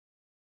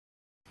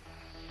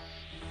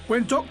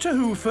When Doctor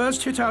Who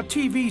first hit our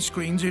TV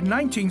screens in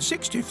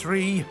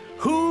 1963,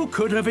 who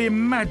could have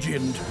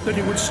imagined that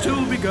it would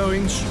still be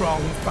going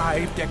strong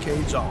 5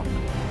 decades on?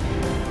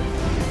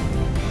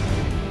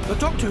 The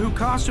Doctor Who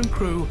cast and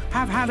crew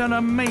have had an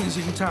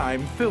amazing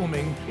time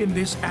filming in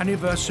this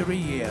anniversary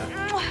year.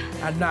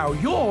 And now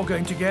you're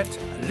going to get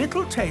a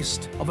little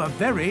taste of a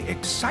very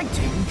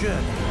exciting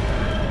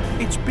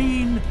journey. It's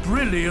been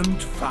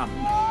brilliant fun.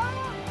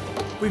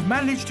 We've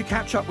managed to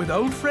catch up with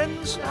old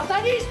friends. Now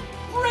that is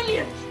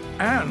brilliant!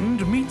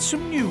 And meet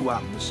some new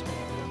ones.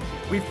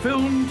 We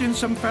filmed in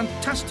some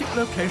fantastic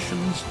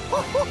locations.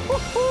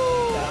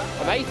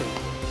 Amazing.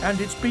 And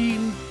it's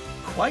been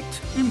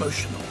quite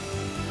emotional.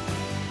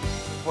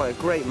 What a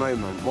great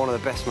moment. One of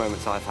the best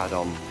moments I've had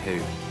on Who.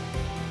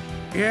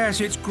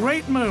 Yes, it's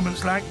great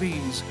moments like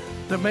these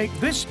that make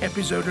this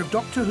episode of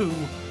Doctor Who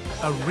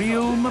a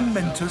real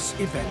momentous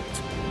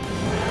event.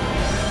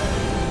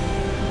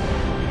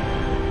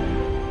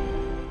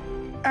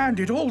 And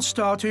it all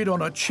started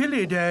on a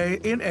chilly day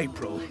in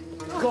April.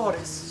 God,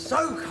 it's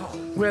so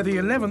cold. Where the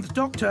 11th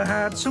Doctor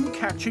had some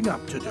catching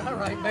up to do. All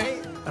right,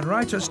 mate. And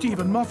writer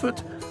Stephen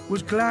Moffat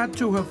was glad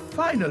to have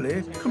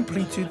finally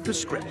completed the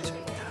script.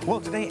 Well,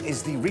 today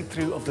is the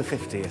read-through of the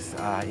 50th.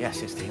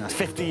 Yes, it's taken us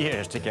 50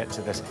 years to get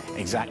to this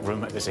exact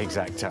room at this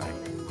exact time.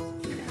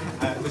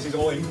 This is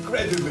all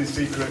incredibly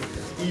secret,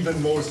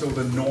 even more so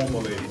than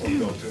normally on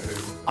Doctor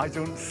Who. I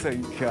don't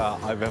think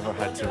I've ever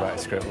had to write a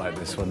script like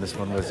this one. This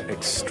one was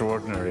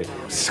extraordinary.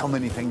 So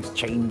many things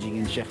changing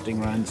and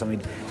shifting around, so many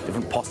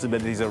different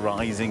possibilities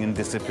arising and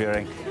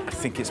disappearing. I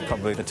think it's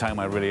probably the time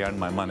I really earned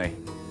my money.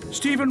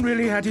 Stephen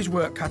really had his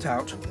work cut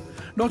out,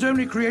 not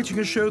only creating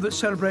a show that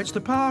celebrates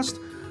the past,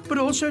 but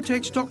also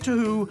takes Doctor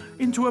Who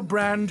into a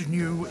brand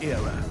new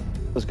era.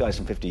 Those guys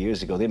from 50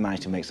 years ago, they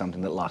managed to make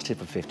something that lasted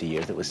for 50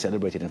 years, that was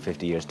celebrated in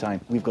 50 years'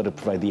 time. We've got to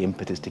provide the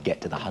impetus to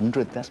get to the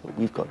 100th. That's what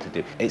we've got to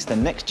do. It's the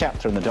next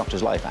chapter in the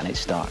Doctor's life, and it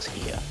starts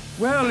here.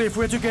 Well, if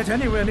we're to get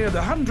anywhere near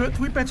the 100th,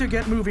 we'd better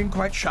get moving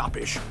quite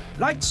sharpish.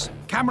 Lights,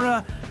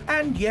 camera,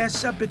 and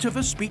yes, a bit of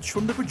a speech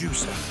from the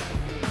producer.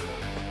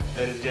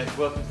 Ladies and gents,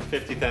 welcome to the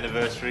 50th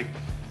anniversary.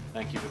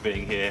 Thank you for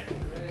being here.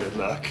 Good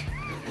luck.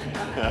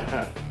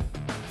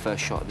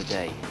 First shot of the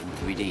day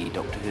in 3D,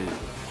 Doctor Who.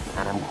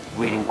 And I'm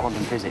reading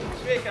quantum physics.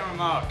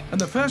 And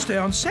the first day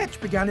on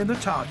set began in the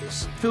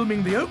TARDIS,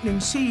 filming the opening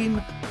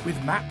scene with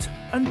Matt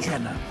and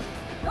Jenna.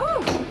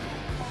 Oh,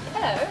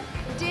 hello.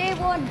 Dear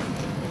one,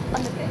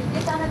 on the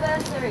 50th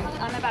anniversary.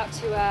 I'm about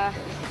to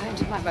go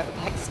into my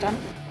motorbike stunt.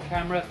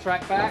 Camera,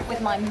 track back.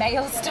 With my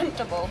male stunt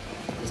double.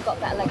 He's got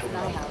better legs than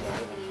I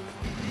have.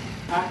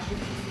 Action.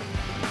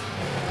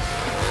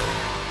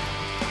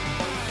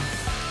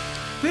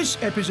 This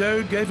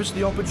episode gave us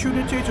the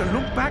opportunity to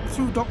look back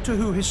through Doctor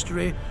Who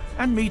history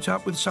and meet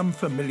up with some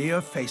familiar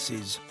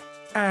faces.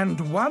 And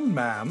one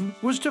man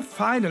was to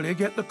finally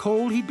get the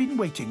call he'd been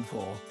waiting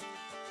for.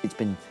 It's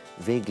been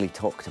vaguely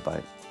talked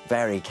about,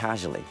 very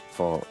casually,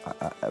 for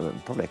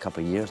probably a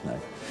couple of years now.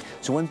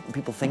 So when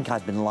people think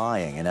I've been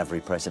lying in every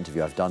press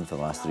interview I've done for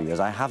the last 3 years,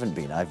 I haven't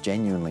been. I've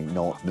genuinely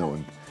not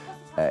known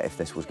if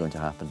this was going to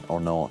happen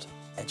or not.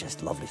 It's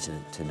just lovely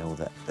to know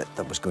that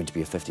there was going to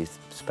be a 50th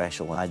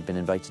special, and I'd been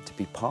invited to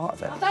be part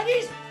of it. That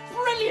is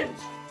brilliant!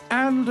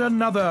 And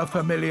another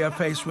familiar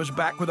face was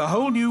back with a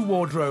whole new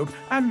wardrobe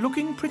and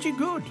looking pretty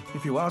good,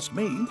 if you ask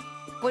me.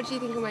 What do you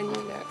think of my new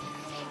look?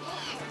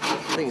 I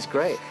think it's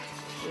great.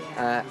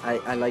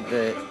 I like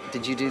the...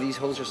 Did you do these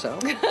holes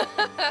yourself?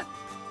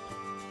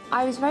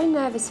 I was very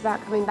nervous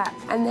about coming back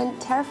and then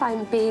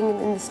terrifying being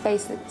in the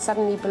space that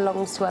suddenly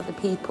belongs to other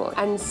people.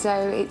 And so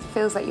it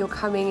feels like you're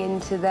coming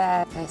into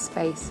their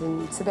space,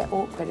 and it's a bit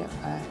awkward at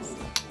first.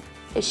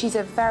 She's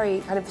a very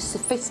kind of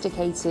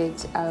sophisticated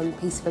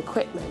piece of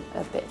equipment,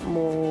 a bit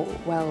more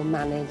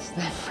well-managed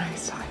than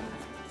Rose.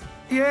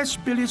 Yes,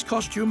 Billy's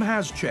costume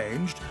has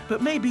changed,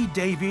 but maybe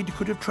David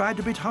could have tried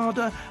a bit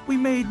harder. We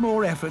made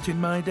more effort in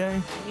my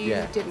day.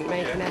 You didn't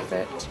make an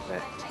effort,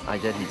 but... I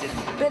didn't.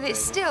 But it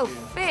still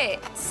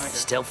fits.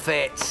 Still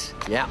fits.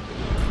 Yeah.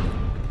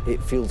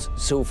 It feels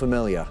so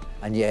familiar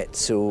and yet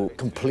so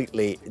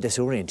completely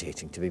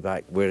disorientating to be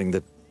back wearing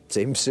the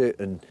same suit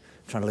and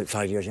trying to look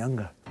 5 years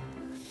younger.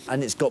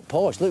 And it's got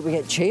posh. Look, we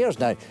get chairs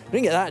now. We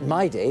didn't get that in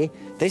my day.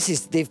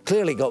 They've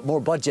clearly got more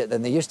budget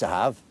than they used to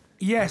have.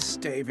 Yes,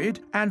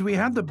 David, and we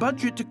had the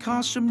budget to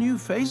cast some new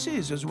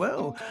faces as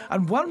well.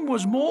 And one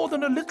was more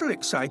than a little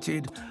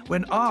excited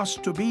when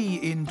asked to be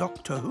in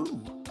Doctor Who.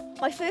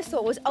 My first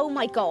thought was, oh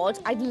my God,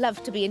 I'd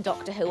love to be in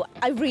Doctor Who.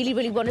 I really,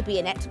 really want to be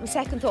in it. My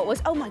second thought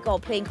was, oh my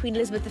God, playing Queen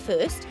Elizabeth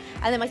I.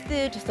 And then my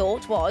third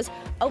thought was,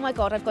 oh my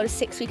God, I've got a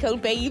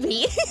 6-week-old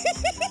baby.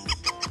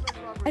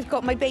 I've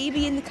got my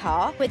baby in the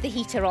car with the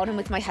heater on and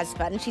with my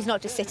husband. She's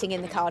not just sitting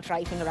in the car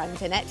driving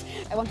around in it.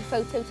 I want a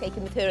photo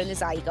taken with her and the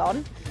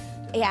Zygon.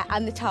 Yeah,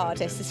 and the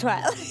TARDIS as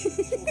well.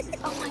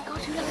 Oh my God,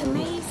 you look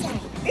amazing.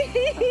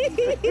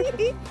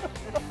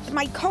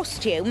 My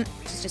costume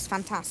is just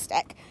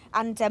fantastic,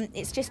 and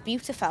it's just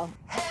beautiful.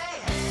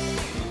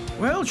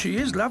 Well, she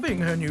is loving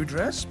her new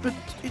dress, but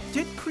it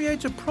did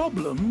create a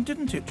problem,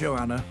 didn't it,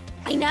 Joanna?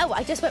 I know,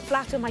 I just went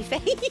flat on my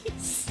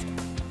face.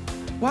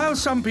 While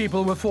some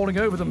people were falling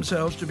over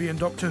themselves to be in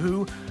Doctor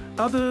Who,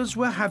 others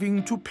were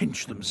having to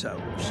pinch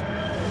themselves.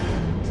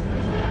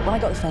 When I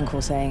got the phone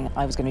call saying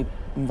I was going to be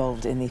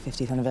involved in the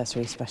 50th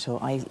anniversary special,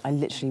 I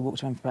literally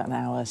walked around for about an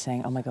hour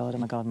saying, oh my God, oh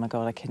my God, oh my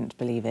God, I couldn't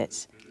believe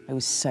it. I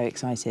was so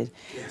excited.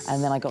 Yes.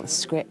 And then I got the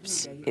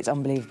script. It's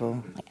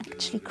unbelievable. I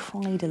actually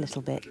cried a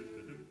little bit,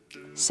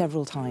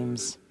 several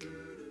times.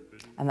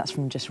 And that's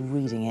from just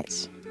reading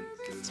it.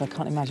 So I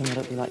can't imagine what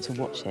it would be like to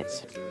watch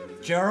it.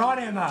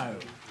 Geronimo!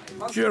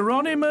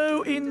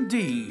 Geronimo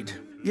indeed.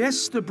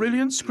 Yes, the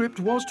brilliant script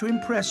was to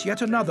impress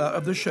yet another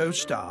of the show's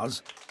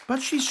stars,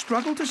 but she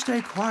struggled to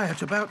stay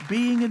quiet about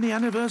being in the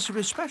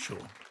anniversary special.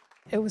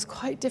 It was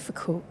quite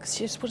difficult because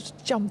she just wanted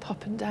to jump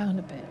up and down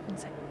a bit and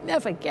say,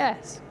 never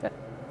guess. But...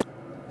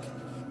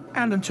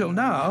 And until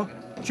now,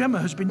 Gemma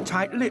has been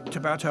tight-lipped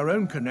about her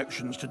own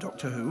connections to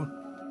Doctor Who.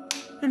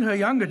 In her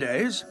younger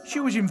days, she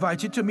was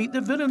invited to meet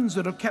the villains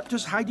that have kept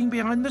us hiding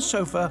behind the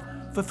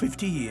sofa for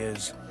 50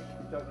 years.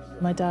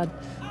 My dad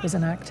is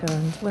an actor,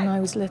 and when I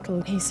was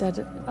little, he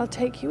said, I'll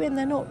take you in,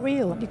 they're not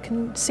real. You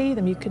can see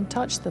them, you can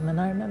touch them. And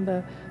I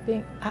remember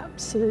being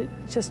absolute,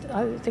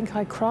 I think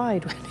I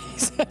cried when he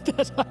said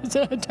that. I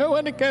said, I don't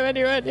want to go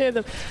anywhere near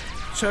them.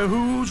 So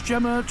who's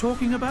Gemma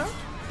talking about?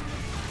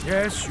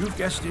 Yes, you've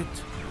guessed it.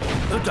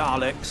 The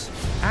Daleks.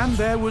 And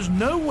there was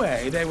no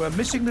way they were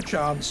missing the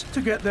chance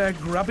to get their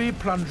grubby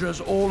plungers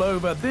all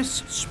over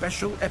this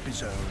special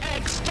episode.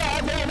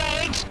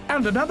 Exterminate!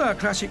 And another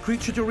classic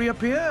creature to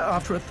reappear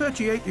after a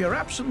 38-year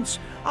absence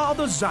are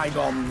the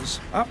Zygons,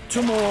 up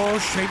to more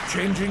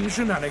shape-changing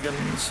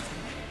shenanigans.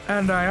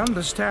 And I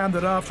understand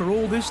that after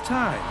all this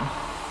time,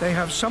 they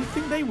have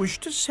something they wish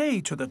to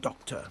say to the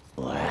Doctor.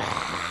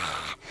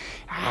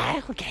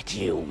 I'll get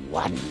you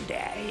one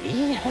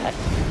day.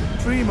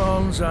 Dream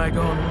on,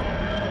 Zygon.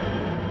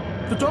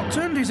 The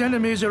Doctor and his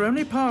enemies are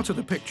only part of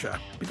the picture,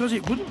 because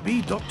it wouldn't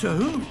be Doctor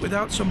Who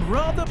without some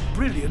rather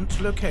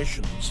brilliant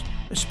locations,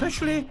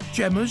 especially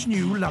Gemma's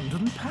new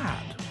London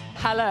pad.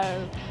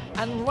 Hello,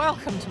 and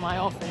welcome to my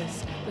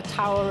office, the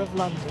Tower of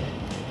London.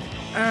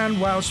 And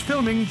whilst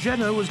filming,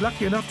 Jenna was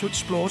lucky enough to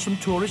explore some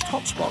tourist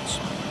hotspots,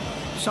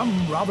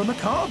 some rather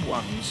macabre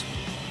ones.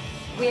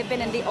 We have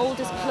been in the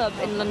oldest club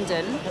in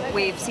London.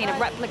 We've seen a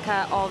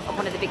replica of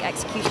one of the big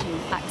execution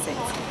axes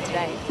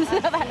today.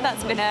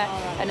 That's been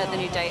another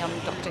new day on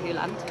Doctor Who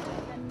land.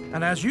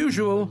 And as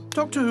usual,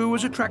 Doctor Who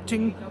was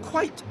attracting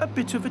quite a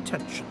bit of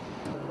attention.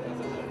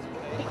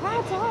 The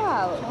crowds are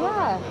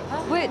out,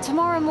 yeah.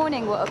 Tomorrow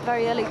morning we're up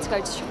very early to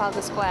go to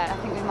Trafalgar Square. I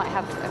think we might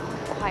have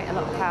quite a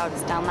lot of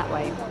crowds down that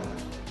way.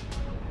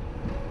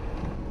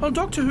 On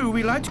Doctor Who,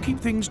 we like to keep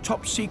things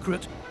top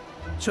secret.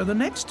 So the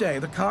next day,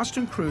 the cast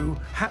and crew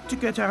had to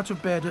get out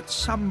of bed at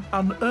some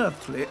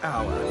unearthly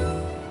hour.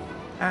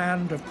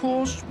 And, of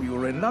course, we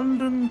were in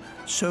London,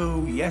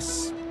 so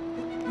yes,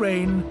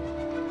 rain.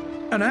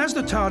 And as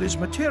the TARDIS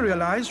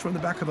materialised from the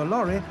back of a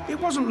lorry, it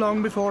wasn't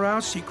long before our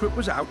secret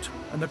was out,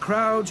 and the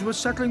crowds were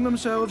settling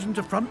themselves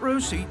into front row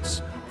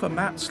seats for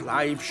Matt's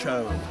live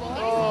show.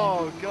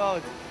 Oh,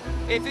 God.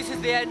 If this is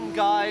the end,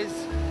 guys,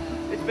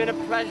 it's been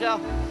a pleasure.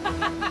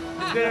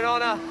 It's been an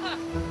honour.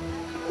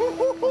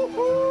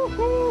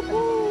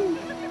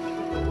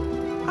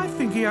 I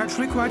think he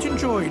actually quite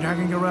enjoyed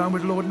hanging around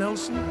with Lord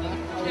Nelson.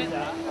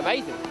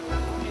 Amazing.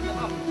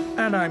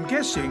 And I'm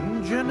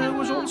guessing Jenna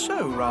was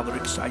also rather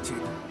excited.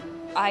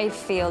 I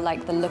feel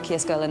like the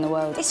luckiest girl in the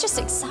world. It's just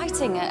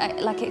exciting.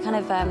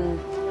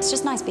 It's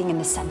just nice being in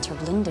the centre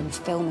of London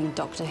filming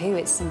Doctor Who.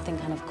 It's something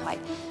kind of quite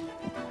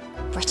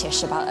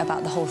British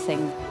about the whole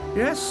thing.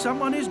 Yes,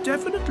 someone is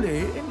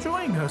definitely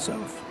enjoying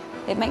herself.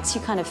 It makes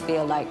you kind of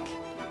feel like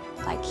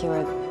you're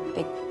a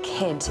big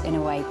kid in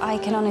a way. I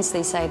can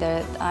honestly say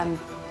that I'm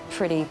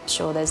pretty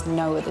sure there's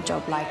no other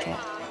job like it.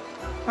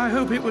 I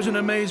hope it was an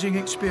amazing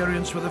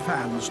experience for the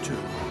fans too.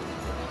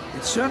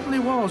 It certainly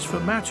was for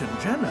Matt and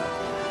Jenna.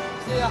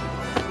 Yeah.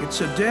 It's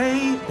a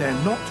day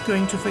they're not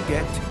going to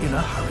forget in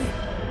a hurry.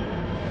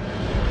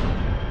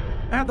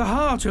 At the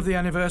heart of the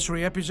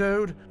anniversary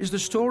episode is the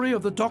story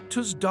of the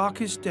Doctor's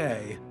darkest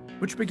day,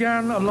 which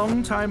began a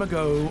long time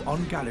ago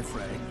on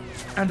Gallifrey.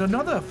 And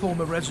another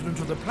former resident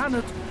of the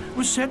planet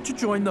was said to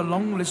join the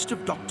long list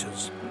of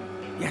Doctors.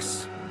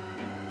 Yes,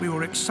 we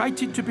were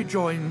excited to be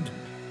joined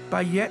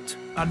by yet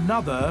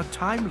another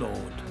Time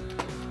Lord.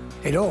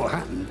 It all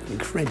happened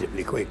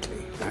incredibly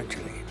quickly,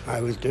 actually. I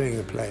was doing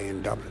a play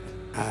in Dublin,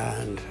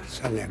 and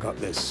suddenly I got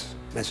this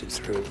message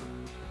through,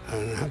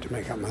 and I had to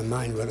make up my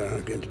mind whether I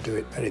was going to do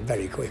it very,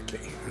 very quickly.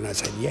 And I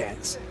said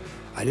yes.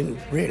 I didn't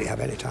really have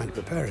any time to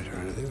prepare it or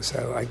anything,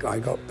 so I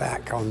got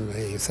back on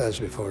the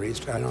Thursday before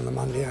Easter, and on the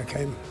Monday I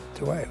came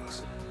to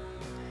Wales.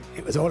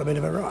 It was all a bit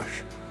of a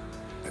rush.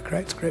 A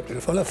great script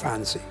and full of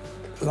fancy,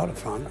 a lot of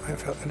fun. I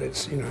felt that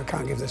it's, I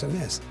can't give this a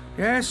miss.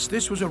 Yes,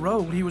 this was a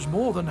role he was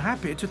more than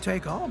happy to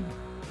take on.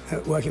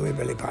 Working with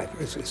Billie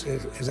Piper is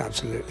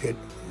absolutely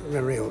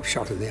a real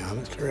shot in the arm.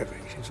 It's terrific.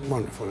 She's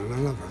wonderful, and I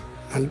love her.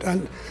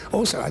 And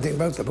also, I think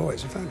both the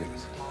boys are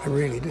fabulous. I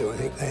really do. I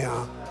think they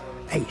are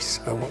ace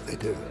at what they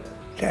do.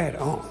 Dead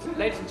on.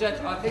 Ladies and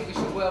gentlemen, I think we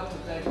should welcome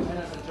David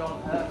Tennant and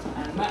John Hurt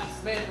and Matt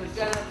Smith with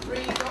Jenna,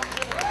 3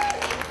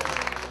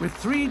 doctors. With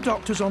 3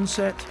 doctors on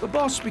set, the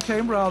boss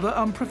became rather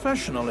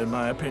unprofessional, in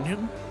my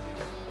opinion.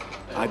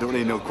 I don't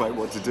really know quite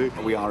what to do.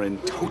 We are in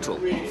total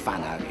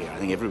fan out here. I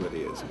think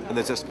everybody is. And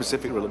there's a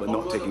specific rule about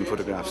not taking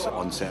photographs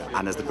on set.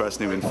 And as the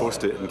person who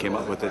enforced it and came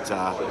up with it,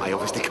 I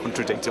obviously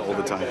contradict it all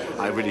the time.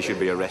 I really should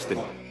be arrested.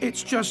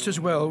 It's just as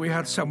well we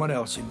had someone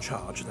else in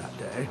charge that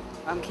day.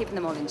 I'm keeping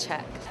them all in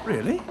check.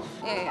 Really?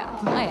 Yeah.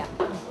 Oh, yeah.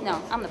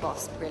 No, I'm the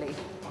boss, really.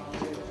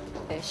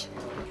 Ish.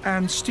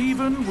 And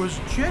Stephen was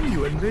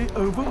genuinely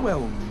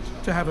overwhelmed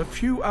to have a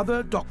few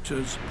other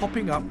doctors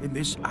popping up in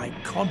this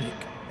iconic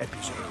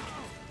episode.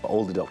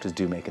 All the doctors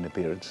do make an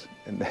appearance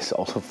in this,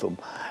 all of them,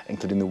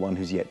 including the one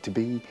who's yet to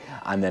be.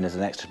 And then as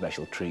an extra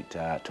special treat,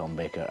 Tom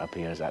Baker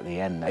appears at the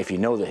end. If you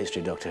know the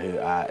history of Doctor Who,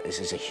 this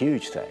is a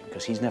huge thing,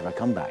 because he's never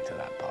come back to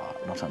that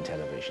part, not on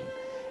television.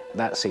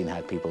 That scene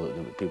had people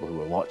who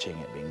were watching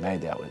it being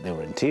made, they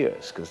were in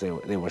tears, because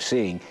they were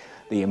seeing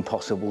the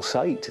impossible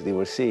sight. They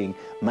were seeing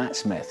Matt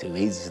Smith, who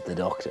is the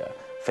Doctor,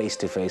 face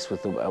to face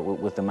with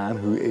the man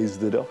who is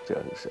the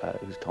Doctor,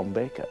 who's Tom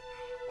Baker.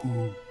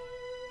 Who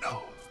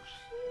knows?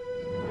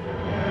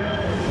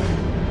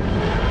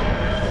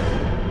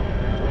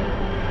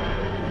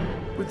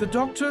 With the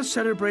Doctor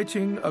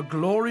celebrating a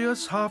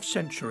glorious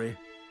half-century,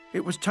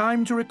 it was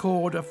time to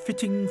record a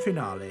fitting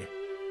finale.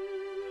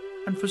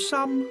 And for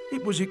some,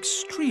 it was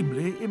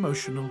extremely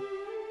emotional.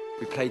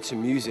 We played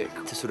some music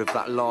to sort of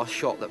that last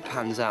shot that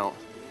pans out.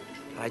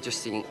 I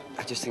just think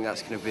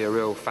that's going to be a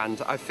real fan.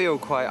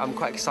 I'm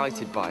quite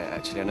excited by it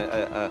actually, and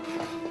I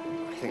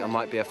think I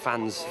might be a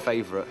fan's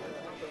favourite.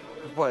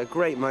 What a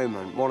great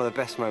moment! One of the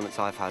best moments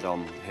I've had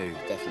on Who,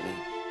 definitely.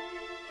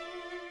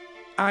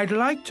 I'd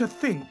like to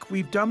think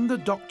we've done the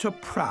Doctor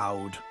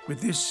proud with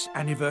this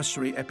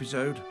anniversary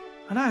episode,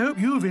 and I hope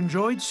you've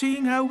enjoyed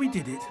seeing how we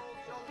did it.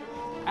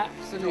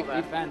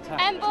 Absolutely fantastic.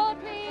 M-board,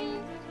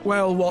 please.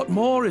 Well, what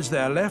more is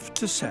there left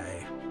to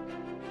say?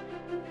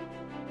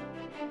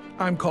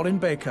 I'm Colin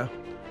Baker,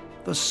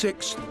 the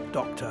 6th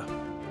Doctor.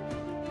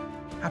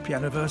 Happy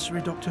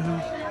anniversary, Doctor Who.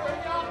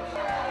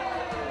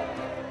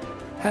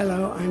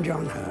 Hello, I'm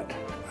John Hurt,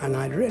 and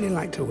I'd really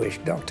like to wish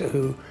Doctor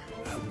Who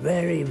a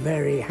very,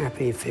 very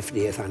happy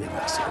 50th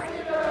anniversary.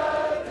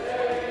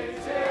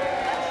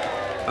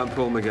 I'm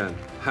Paul McGann.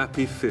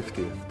 Happy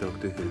 50th,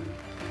 Doctor Who.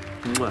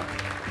 Mwah.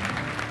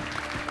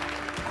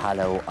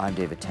 Hello, I'm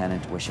David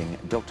Tennant, wishing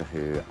Doctor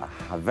Who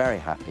a very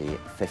happy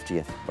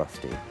 50th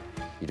birthday.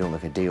 You don't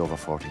look a day over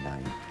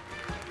 49.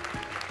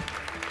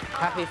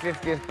 Happy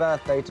 50th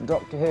birthday to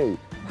Doctor Who.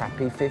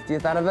 Happy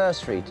 50th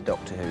anniversary to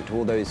Doctor Who. To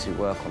all those who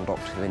work on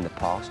Doctor Who in the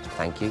past,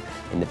 thank you.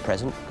 In the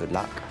present, good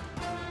luck.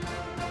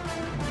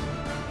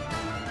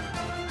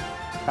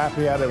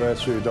 Happy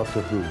anniversary,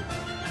 Doctor Who.